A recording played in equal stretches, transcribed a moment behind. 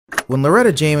When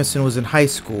Loretta Jameson was in high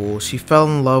school, she fell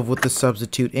in love with the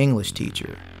substitute English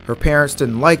teacher. Her parents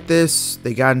didn't like this,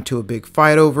 they got into a big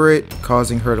fight over it,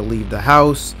 causing her to leave the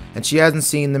house, and she hasn't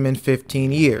seen them in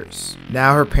 15 years.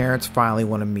 Now her parents finally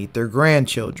want to meet their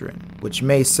grandchildren, which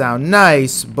may sound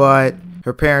nice, but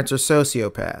her parents are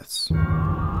sociopaths.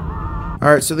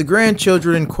 Alright, so the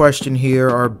grandchildren in question here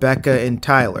are Becca and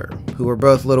Tyler, who are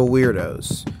both little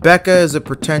weirdos. Becca is a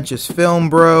pretentious film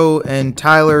bro, and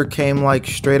Tyler came like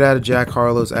straight out of Jack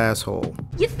Harlow's asshole.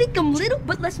 You think I'm little,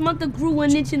 but last month I grew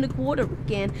 1.25 inches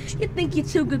again. You think you're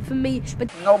too good for me, but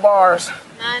no bars.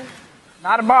 None.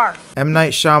 Not a bar. M.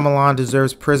 Night Shyamalan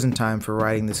deserves prison time for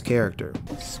writing this character.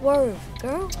 Swerve,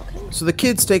 girl. Okay. So the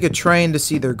kids take a train to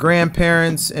see their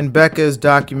grandparents, and Becca is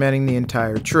documenting the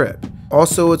entire trip.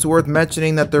 Also, it's worth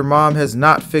mentioning that their mom has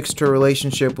not fixed her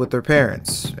relationship with their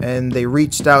parents, and they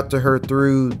reached out to her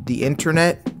through the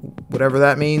internet, whatever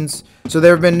that means. So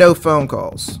there have been no phone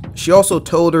calls. She also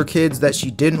told her kids that she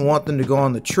didn't want them to go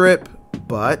on the trip,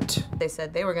 but they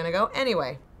said they were gonna go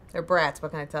anyway. They're brats,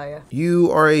 what can I tell you?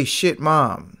 You are a shit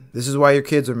mom. This is why your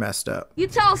kids are messed up. You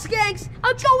tall skanks,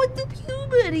 I'm going through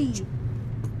puberty.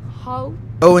 Ho.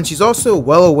 Oh, and she's also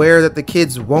well aware that the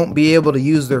kids won't be able to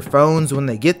use their phones when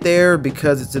they get there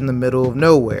because it's in the middle of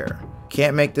nowhere.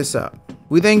 Can't make this up.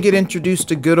 We then get introduced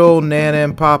to good old Nana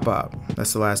and Pop-Pop.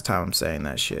 That's the last time I'm saying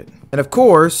that shit. And of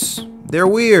course, they're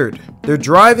weird. They're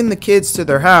driving the kids to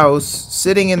their house,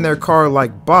 sitting in their car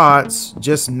like bots,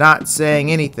 just not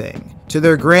saying anything to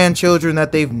their grandchildren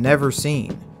that they've never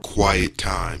seen. Quiet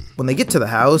time. When they get to the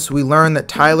house, we learn that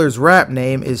Tyler's rap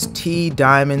name is T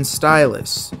Diamond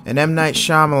Stylus, and M. Night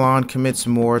Shyamalan commits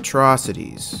more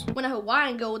atrocities. When a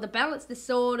Hawaiian girl with a balanced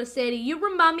disorder said, you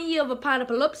remind me of a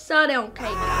pineapple upside down cake.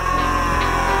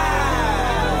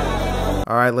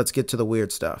 Alright, let's get to the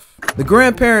weird stuff. The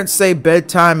grandparents say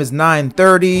bedtime is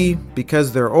 9:30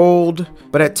 because they're old,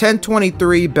 but at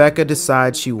 10:23, Becca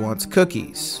decides she wants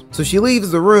cookies. So she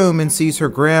leaves the room and sees her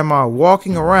grandma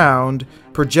walking around,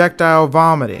 projectile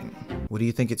vomiting. What do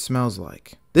you think it smells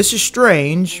like? This is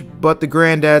strange, but the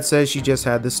granddad says she just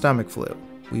had the stomach flu.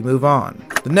 We move on.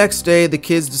 The next day, the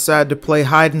kids decide to play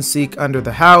hide and seek under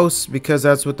the house because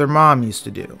that's what their mom used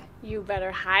to do. You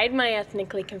better hide, my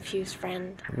ethnically confused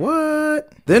friend.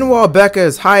 What? Then while Becca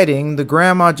is hiding, the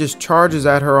grandma just charges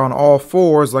at her on all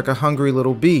fours like a hungry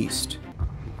little beast.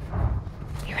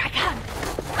 Here I come.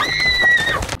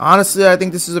 Honestly, I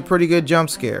think this is a pretty good jump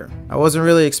scare. I wasn't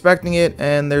really expecting it,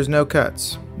 and there's no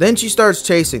cuts. Then she starts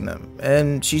chasing them,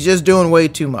 and she's just doing way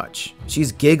too much.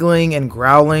 She's giggling and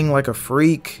growling like a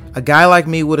freak. A guy like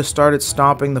me would have started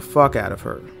stomping the fuck out of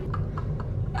her.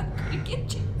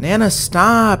 Nana,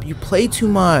 stop. You play too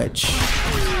much.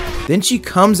 Then she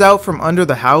comes out from under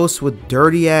the house with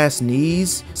dirty ass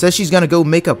knees, says she's gonna go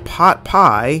make a pot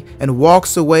pie, and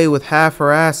walks away with half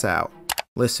her ass out.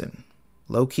 Listen,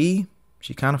 low key,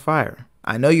 she kinda fire.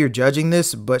 I know you're judging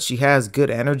this, but she has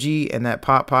good energy and that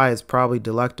pot pie is probably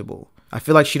delectable. I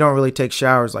feel like she don't really take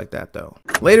showers like that though.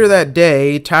 Later that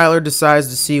day, Tyler decides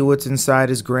to see what's inside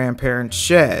his grandparents'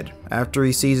 shed after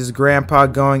he sees his grandpa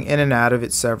going in and out of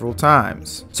it several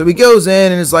times. So he goes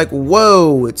in and is like,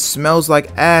 whoa, it smells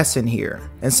like ass in here,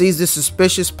 and sees this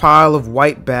suspicious pile of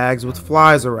white bags with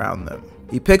flies around them.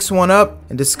 He picks one up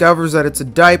and discovers that it's a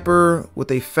diaper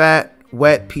with a fat,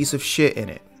 wet piece of shit in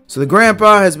it. So the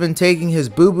grandpa has been taking his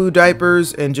boo-boo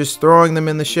diapers and just throwing them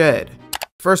in the shed.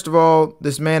 First of all,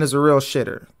 this man is a real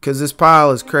shitter, cause this pile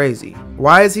is crazy.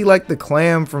 Why is he like the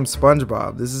clam from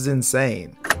SpongeBob? This is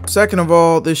insane. Second of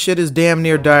all, this shit is damn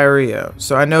near diarrhea,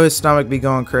 so I know his stomach be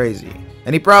going crazy.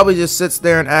 And he probably just sits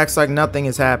there and acts like nothing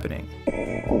is happening.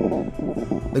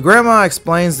 The grandma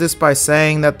explains this by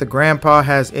saying that the grandpa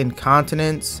has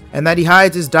incontinence, and that he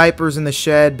hides his diapers in the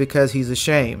shed because he's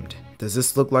ashamed. Does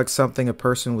this look like something a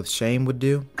person with shame would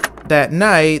do? That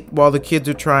night, while the kids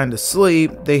are trying to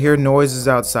sleep, they hear noises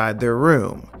outside their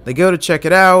room. They go to check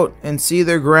it out and see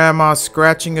their grandma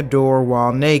scratching a door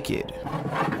while naked.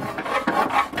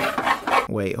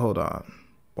 Wait, hold on.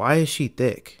 Why is she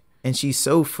thick? And she's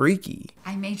so freaky.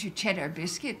 I made you cheddar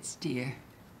biscuits, dear.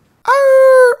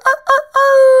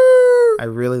 I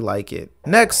really like it.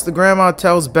 Next, the grandma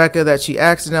tells Becca that she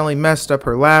accidentally messed up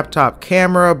her laptop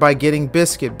camera by getting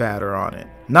biscuit batter on it.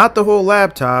 Not the whole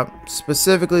laptop,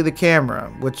 specifically the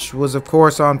camera, which was of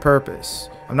course on purpose.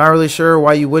 I'm not really sure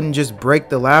why you wouldn't just break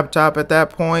the laptop at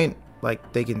that point,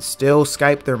 like they can still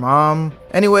Skype their mom.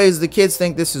 Anyways, the kids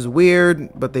think this is weird,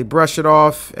 but they brush it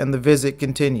off and the visit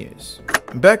continues.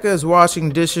 Becca is washing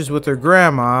dishes with her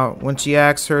grandma when she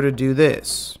asks her to do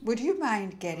this. Would you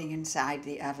mind getting inside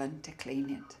the oven to clean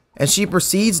it? And she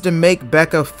proceeds to make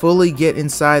Becca fully get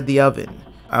inside the oven.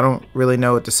 I don't really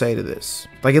know what to say to this.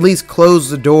 Like, at least close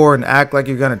the door and act like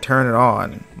you're gonna turn it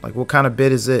on. Like, what kind of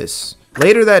bit is this?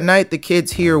 Later that night, the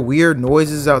kids hear weird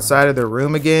noises outside of their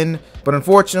room again, but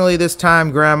unfortunately this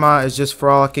time Grandma is just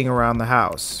frolicking around the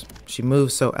house. She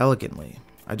moves so elegantly.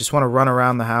 I just want to run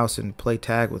around the house and play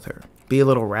tag with her. Be a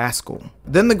little rascal.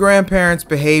 Then the grandparents'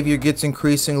 behavior gets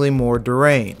increasingly more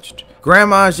deranged.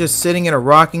 Grandma is just sitting in a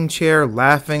rocking chair,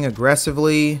 laughing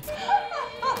aggressively.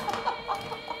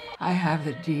 I have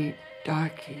the deep,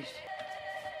 darkies.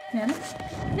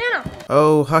 Nana!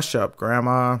 Oh, hush up,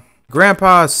 Grandma.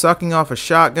 Grandpa is sucking off a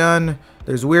shotgun.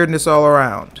 There's weirdness all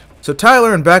around. So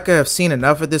Tyler and Becca have seen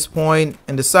enough at this point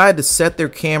and decide to set their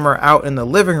camera out in the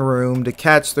living room to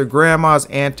catch their grandma's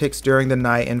antics during the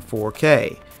night in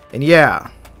 4K. And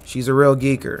yeah, she's a real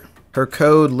geeker. Her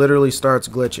code literally starts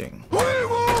glitching.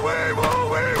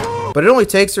 But it only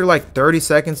takes her like 30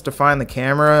 seconds to find the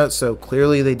camera, so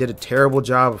clearly they did a terrible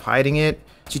job of hiding it.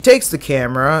 She takes the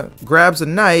camera, grabs a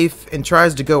knife, and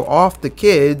tries to go off the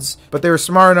kids, but they were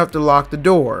smart enough to lock the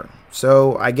door.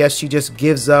 So I guess she just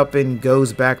gives up and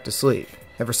goes back to sleep.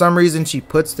 And for some reason she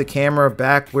puts the camera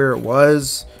back where it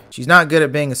was. She's not good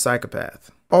at being a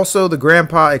psychopath. Also, the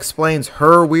grandpa explains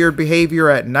her weird behavior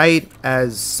at night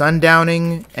as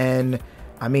sundowning, and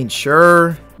I mean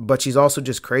sure, but she's also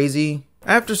just crazy.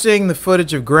 After seeing the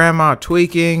footage of Grandma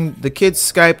tweaking, the kids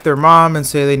Skype their mom and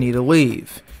say they need to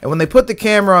leave. And when they put the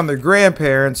camera on their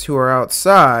grandparents who are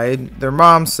outside, their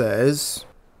mom says,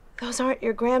 "Those aren't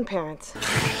your grandparents."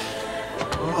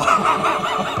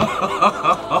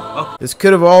 This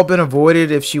could have all been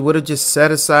avoided if she would have just set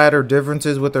aside her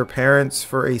differences with her parents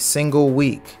for a single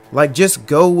week. Like, just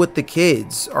go with the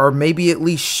kids, or maybe at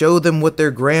least show them what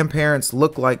their grandparents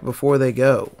look like before they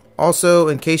go. Also,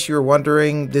 in case you were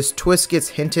wondering, this twist gets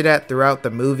hinted at throughout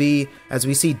the movie as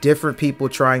we see different people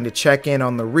trying to check in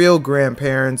on the real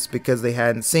grandparents because they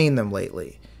hadn't seen them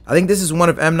lately. I think this is one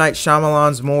of M. Night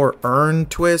Shyamalan's more earned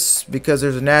twists because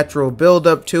there's a natural build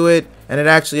up to it and it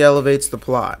actually elevates the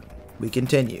plot. We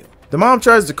continue. The mom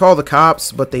tries to call the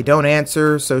cops, but they don't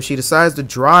answer, so she decides to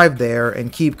drive there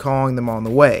and keep calling them on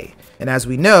the way. And as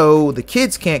we know, the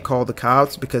kids can't call the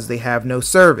cops because they have no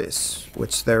service,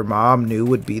 which their mom knew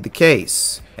would be the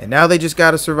case. And now they just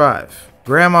gotta survive.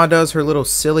 Grandma does her little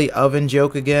silly oven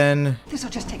joke again. This'll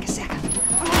just take a second.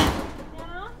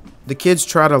 The kids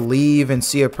try to leave and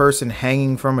see a person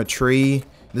hanging from a tree.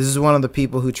 This is one of the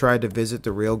people who tried to visit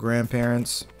the real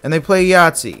grandparents. And they play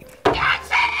Yahtzee.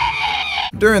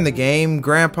 During the game,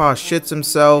 Grandpa shits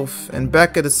himself, and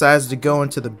Becca decides to go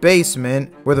into the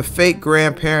basement where the fake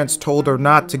grandparents told her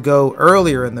not to go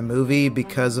earlier in the movie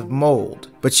because of mold.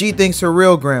 But she thinks her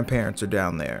real grandparents are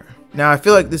down there. Now I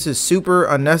feel like this is super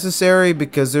unnecessary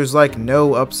because there's like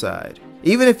no upside.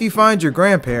 Even if you find your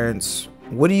grandparents,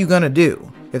 what are you gonna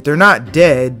do? If they're not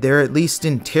dead, they're at least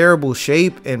in terrible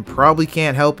shape and probably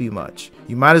can't help you much.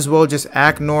 You might as well just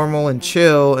act normal and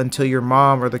chill until your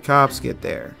mom or the cops get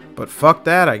there. But fuck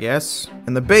that, I guess.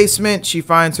 In the basement, she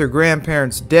finds her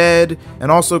grandparents dead and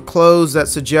also clothes that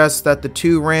suggest that the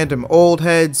two random old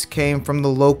heads came from the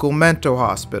local mental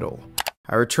hospital.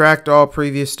 I retract all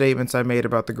previous statements I made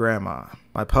about the grandma.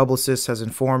 My publicist has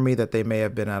informed me that they may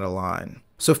have been out of line.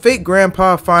 So fake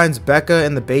grandpa finds Becca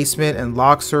in the basement and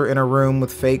locks her in a room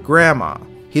with fake grandma.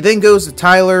 He then goes to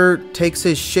Tyler, takes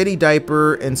his shitty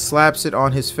diaper and slaps it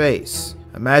on his face.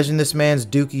 Imagine this man's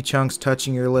dookie chunks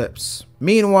touching your lips.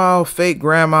 Meanwhile, fake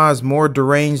grandma is more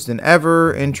deranged than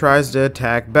ever and tries to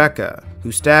attack Becca,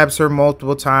 who stabs her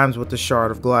multiple times with a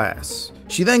shard of glass.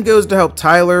 She then goes to help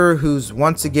Tyler, who's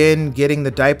once again getting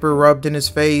the diaper rubbed in his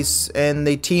face, and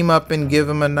they team up and give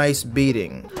him a nice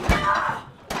beating.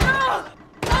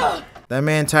 That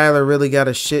man Tyler really got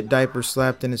a shit diaper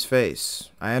slapped in his face.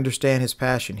 I understand his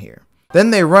passion here.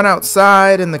 Then they run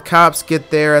outside and the cops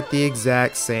get there at the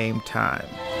exact same time.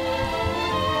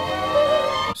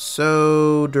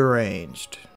 So deranged.